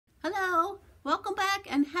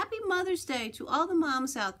Mother's Day to all the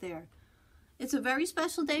moms out there. It's a very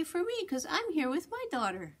special day for me because I'm here with my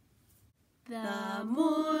daughter. The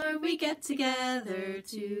more we get together,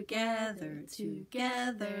 together,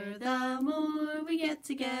 the more we get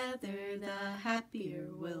together, the happier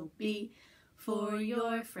we'll be. For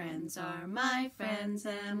your friends are my friends,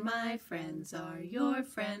 and my friends are your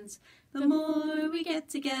friends. The more we get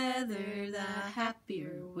together, the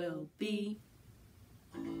happier we'll be.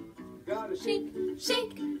 Shake,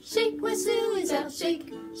 shake, shake my sillies out.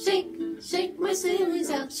 Shake, shake, shake my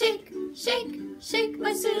sillies out. Shake, shake, shake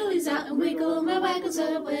my sillies out, and wiggle my waggles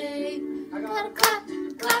away. I gotta clap,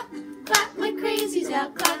 clap, clap my crazies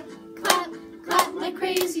out. Clap, clap, clap my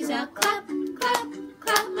crazies out. Clap, clap,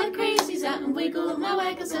 clap my crazies out, and wiggle my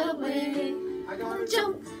waggles away. I gotta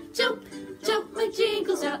jump, jump, jump my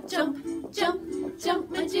jiggles out. Jump, jump, jump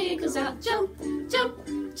my jiggles out. Jump, jump,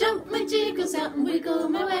 jump my jiggles out, and wiggle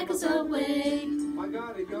my waggles away. I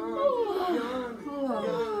gotta yawn, yawn,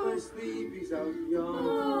 yawn my sleepies out.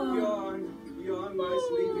 Yawn, yawn, yawn my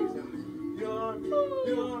sleepies out. Yawn,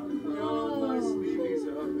 yawn, yawn my sleepies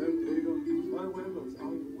out, and wiggle my waggles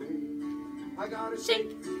away. I gotta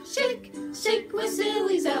shake, shake, shake my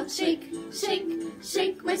sillies out. Shake, shake,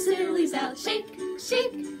 shake my sillies out. Shake,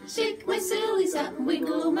 shake, shake my sillies out, and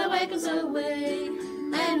wiggle my waggles away.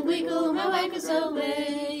 And wiggle my waggles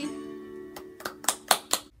away.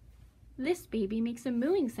 This baby makes a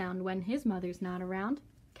mooing sound when his mother's not around.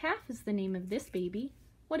 Calf is the name of this baby.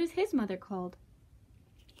 What is his mother called?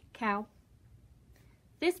 Cow.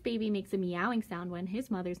 This baby makes a meowing sound when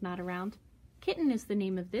his mother's not around. Kitten is the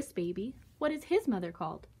name of this baby. What is his mother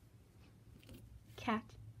called? Cat.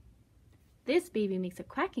 This baby makes a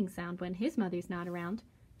quacking sound when his mother's not around.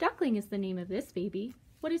 Duckling is the name of this baby.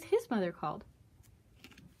 What is his mother called?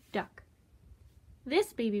 Duck.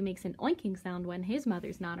 This baby makes an oinking sound when his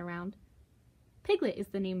mother's not around. Piglet is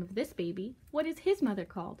the name of this baby. What is his mother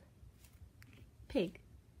called? Pig.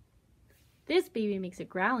 This baby makes a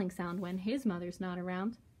growling sound when his mother's not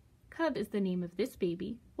around. Cub is the name of this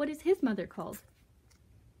baby. What is his mother called?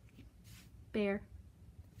 Bear.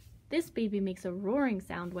 This baby makes a roaring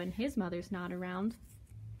sound when his mother's not around.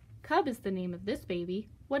 Cub is the name of this baby.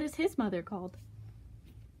 What is his mother called?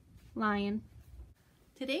 Lion.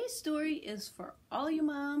 Today's story is for all you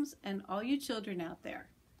moms and all you children out there.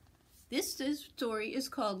 This story is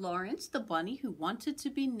called Lawrence the Bunny Who Wanted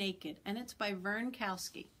to Be Naked, and it's by Vern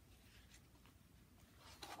Kousky.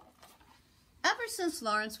 Ever since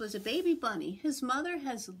Lawrence was a baby bunny, his mother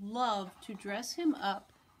has loved to dress him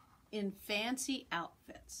up in fancy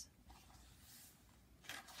outfits.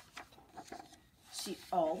 She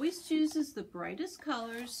always chooses the brightest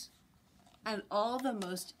colors and all the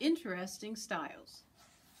most interesting styles.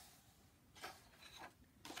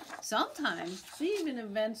 Sometimes she even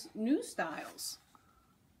invents new styles,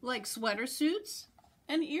 like sweater suits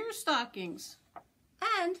and ear stockings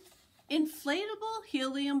and inflatable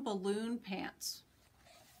helium balloon pants.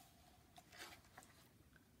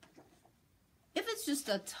 If it's just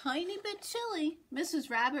a tiny bit chilly,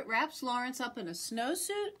 Mrs. Rabbit wraps Lawrence up in a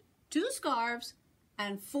snowsuit, 2 scarves,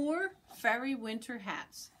 and 4 fairy winter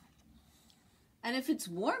hats. And if it's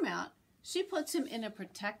warm out, she puts him in a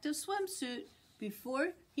protective swimsuit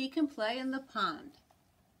before he can play in the pond.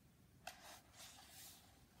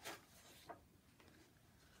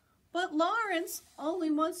 But Lawrence only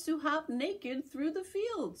wants to hop naked through the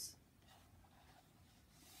fields.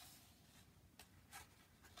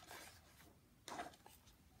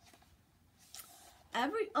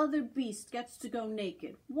 Every other beast gets to go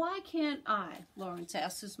naked. Why can't I? Lawrence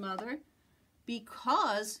asks his mother.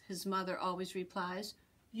 Because, his mother always replies,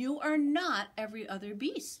 you are not every other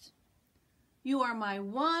beast. You are my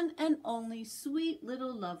one and only sweet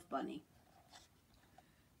little love bunny.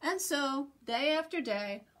 And so, day after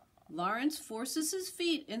day, Lawrence forces his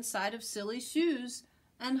feet inside of Silly's shoes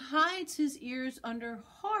and hides his ears under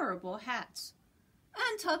horrible hats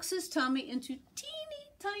and tucks his tummy into teeny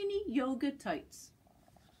tiny yoga tights.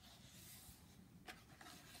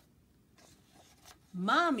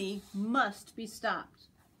 Mommy must be stopped.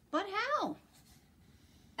 But how?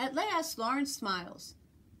 At last, Lawrence smiles,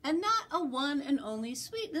 and not a one and only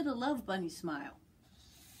sweet little love bunny smile.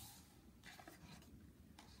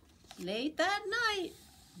 Late that night,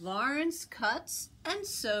 Lawrence cuts and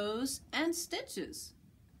sews and stitches.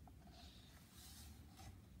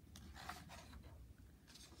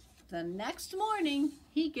 The next morning,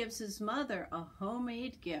 he gives his mother a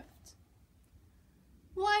homemade gift.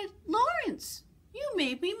 Why, Lawrence, you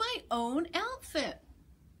made me my own outfit.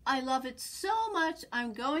 I love it so much,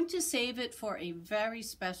 I'm going to save it for a very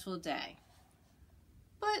special day.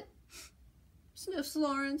 But, sniffs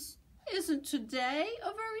Lawrence, Isn't today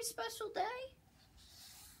a very special day?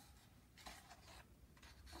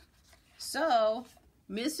 So,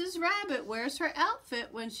 Mrs. Rabbit wears her outfit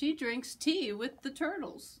when she drinks tea with the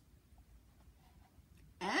turtles.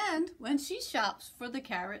 And when she shops for the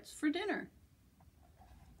carrots for dinner.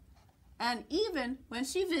 And even when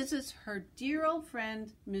she visits her dear old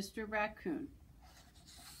friend, Mr. Raccoon.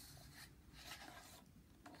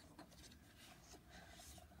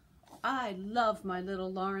 I love my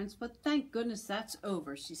little Lawrence, but thank goodness that's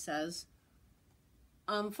over, she says.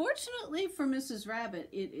 Unfortunately for Mrs. Rabbit,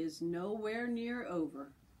 it is nowhere near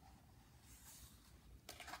over.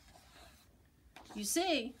 You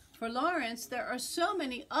see, for Lawrence, there are so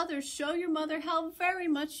many other show your mother how very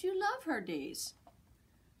much you love her days.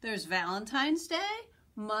 There's Valentine's Day,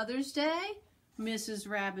 Mother's Day, Mrs.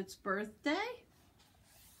 Rabbit's birthday,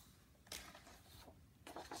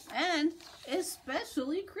 and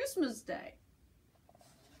especially Christmas Day.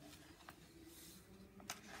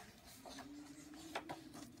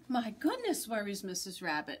 My goodness, worries Mrs.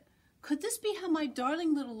 Rabbit. Could this be how my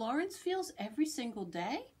darling little Lawrence feels every single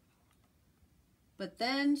day? But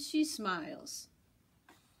then she smiles.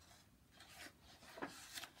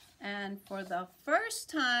 And for the first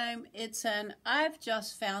time, it's an I've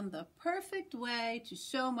just found the perfect way to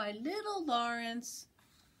show my little Lawrence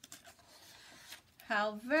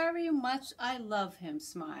how very much I love him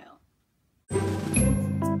smile.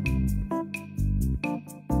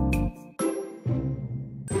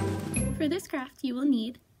 For this craft, you will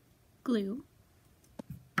need glue,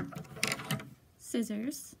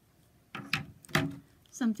 scissors,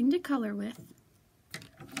 something to color with,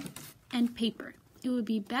 and paper. It would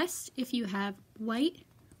be best if you have white,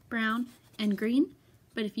 brown, and green,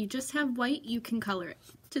 but if you just have white, you can color it.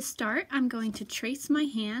 To start, I'm going to trace my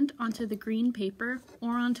hand onto the green paper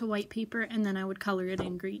or onto white paper, and then I would color it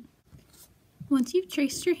in green. Once you've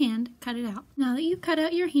traced your hand, cut it out. Now that you've cut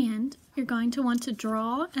out your hand, you're going to want to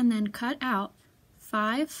draw and then cut out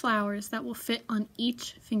 5 flowers that will fit on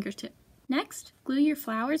each fingertip. Next, glue your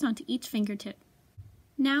flowers onto each fingertip.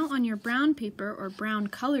 Now on your brown paper or brown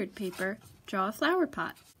colored paper, draw a flower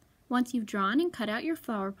pot. Once you've drawn and cut out your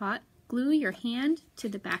flower pot, glue your hand to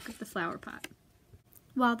the back of the flower pot.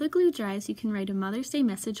 While the glue dries, you can write a Mother's Day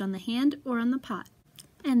message on the hand or on the pot.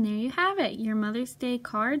 And there you have it, your Mother's Day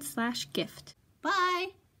card/gift. Bye!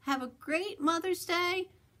 Have a great Mother's Day.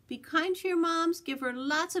 Be kind to your moms, give her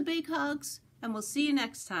lots of big hugs, and we'll see you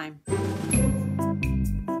next time.